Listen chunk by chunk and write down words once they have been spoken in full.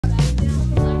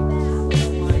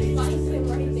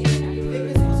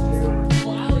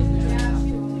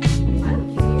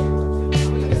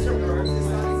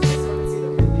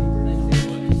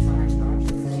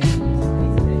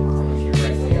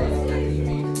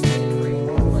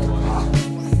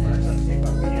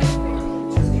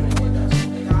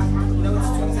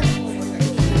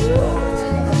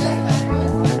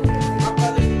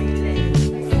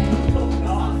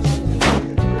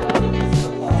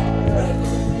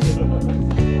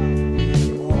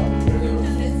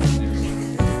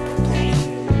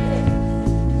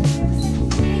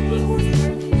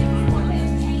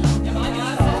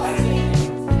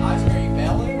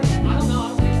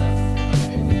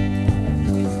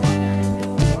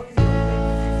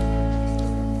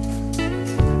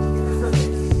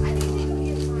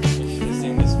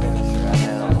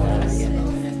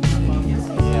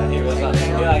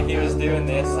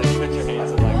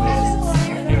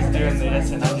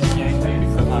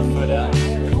Put my foot out.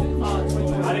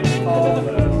 I didn't fall,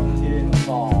 but I didn't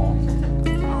fall.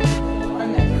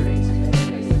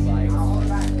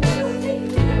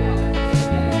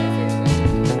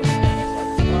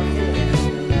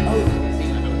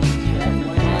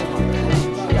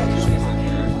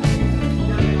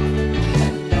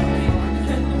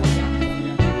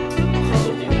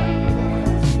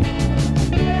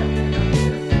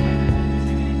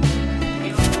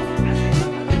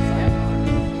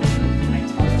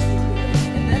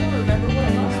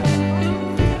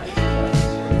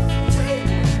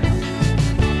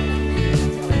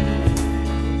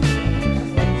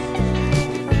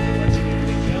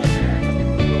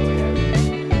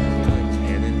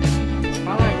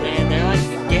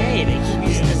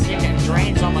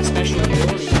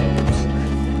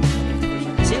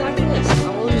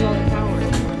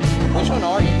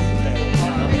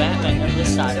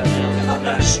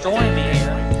 Destroy me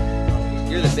here.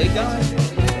 You're the big guy?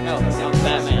 No, I'm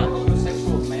Batman.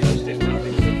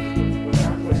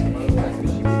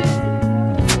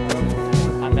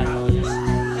 I'm Batman.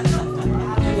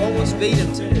 You almost beat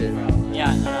him too.